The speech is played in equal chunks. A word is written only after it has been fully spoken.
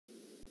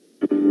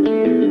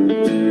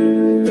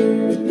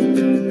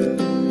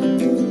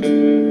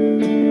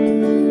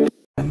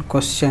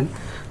Question: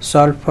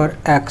 solve for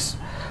x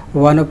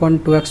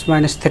 1/2x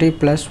minus 3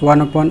 plus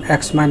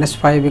 1/x minus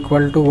 5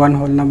 equal to 1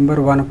 whole number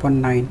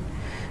 1/9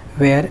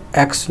 where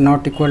x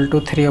not equal to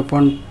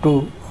 3/2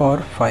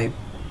 और 5।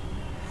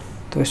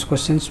 तो इस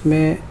question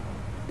में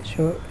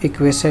जो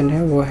equation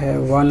है वो है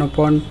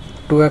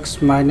 1/2x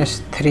minus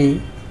 3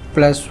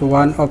 plus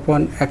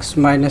 1/x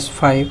minus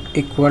 5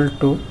 equal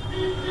to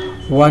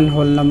 1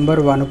 whole number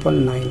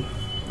 1/9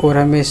 और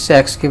हमें इससे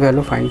x की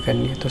वैल्यू फाइंड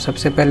करनी है। तो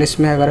सबसे पहले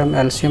इसमें अगर हम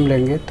एलसीएम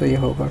लेंगे तो ये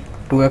होगा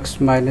 2x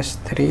minus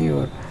 3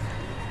 और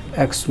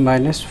x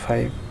minus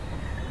 5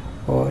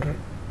 और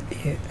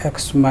ये x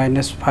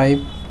minus 5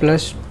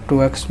 plus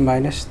 2x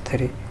minus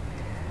 3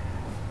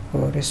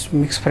 और इस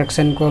मिक्स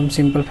फ्रैक्शन को हम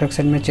सिंपल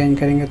फ्रैक्शन में चेंज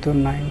करेंगे तो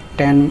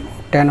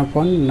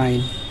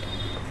 10/9।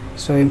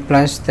 सो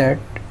इम्प्लाइज दैट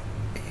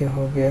ये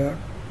हो गया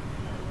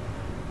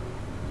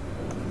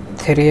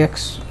 3x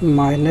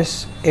minus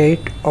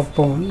 8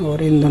 अपॉन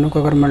और इन दोनों को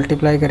अगर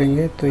मल्टीप्लाई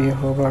करेंगे तो ये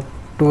होगा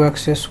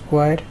 2x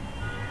square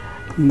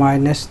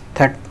minus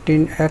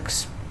 13x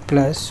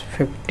plus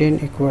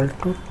 15 equal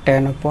to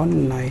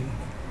 10/9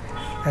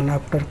 and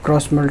after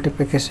cross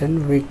multiplication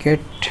we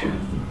get,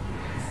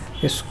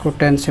 इसको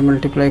 10 से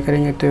मल्टीप्लाई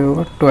करेंगे तो ये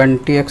होगा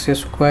 20x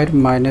square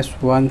minus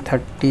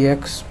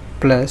 130x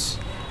plus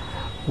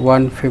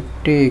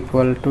 150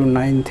 equal to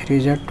 9 3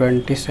 जा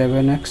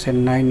 27x एंड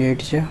 9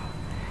 8 जा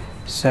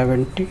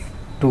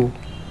 72।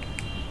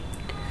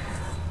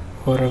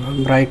 और अब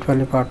हम राइट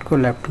वाले पार्ट को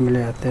लेफ्ट में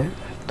ले आते हैं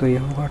तो ये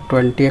होगा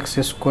 20x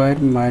square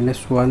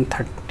minus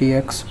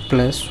 130x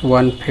plus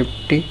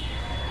 150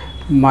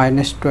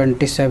 minus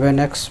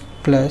 27x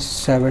plus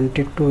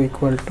 72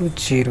 equal to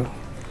 0।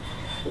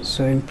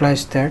 So implies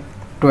that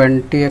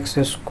 20x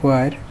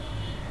square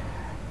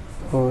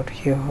और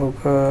ये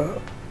होगा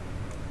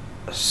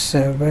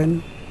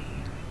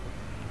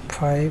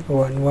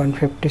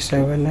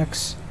 157x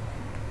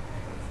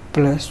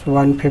प्लस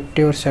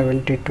 150 और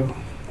 72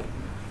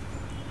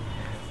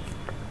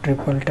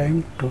 ट्रिपल टाइम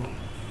 2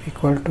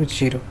 इक्वल टू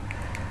 0।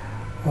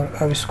 और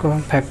अब इसको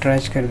हम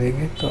फैक्टराइज कर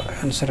देंगे तो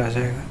आंसर आ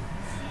जाएगा।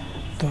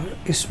 तो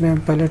इसमें हम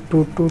पहले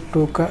 2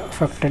 का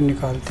फैक्टर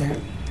निकालते हैं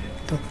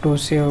तो 2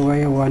 से होगा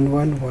ये 1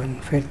 1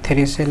 1, फिर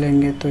 3 से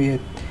लेंगे तो ये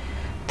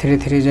 3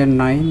 3 जा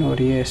 9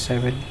 और ये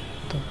 7,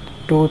 तो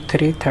 2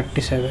 3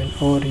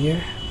 37 और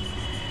ये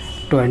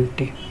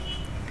 20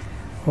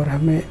 और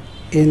हमें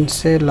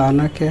इनसे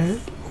लाना क्या है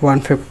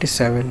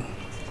 157।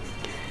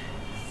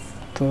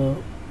 तो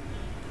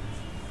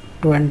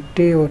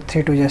 20 और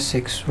 3 2 जा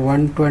 6,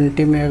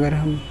 120 में अगर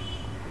हम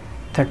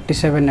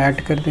 37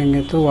 ऐड कर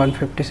देंगे तो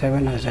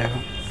 157 आ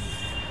जाएगा।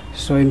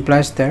 So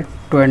implies that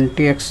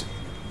 20x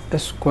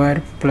square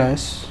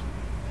plus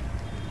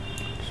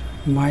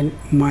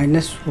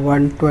minus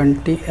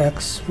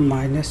 120x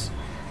minus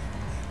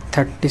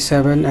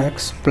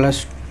 37x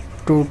plus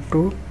 2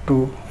 2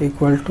 2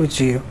 equal to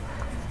 0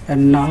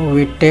 and now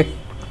we take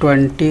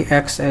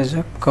 20x as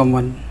a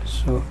common,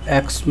 so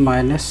x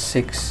minus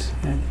 6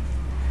 and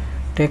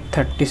take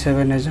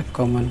 37 as a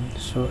common,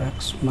 so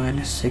x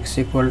minus 6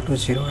 equal to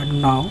 0 and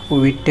now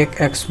we take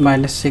x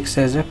minus 6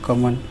 as a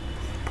common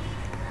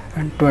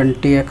and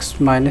 20x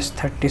minus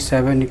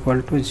 37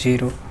 equal to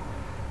 0,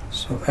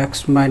 so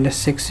x minus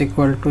 6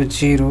 equal to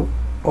 0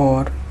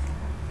 or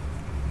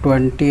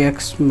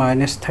 20x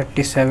minus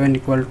 37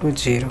 equal to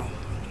 0,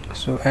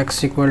 so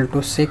x equal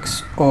to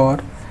 6 or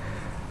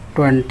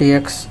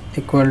 20x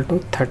equal to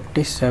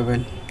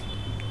 37,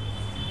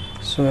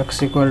 so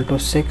x equal to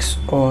 6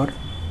 or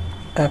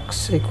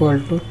x equal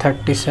to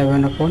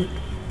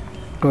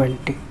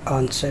 37/20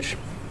 answer।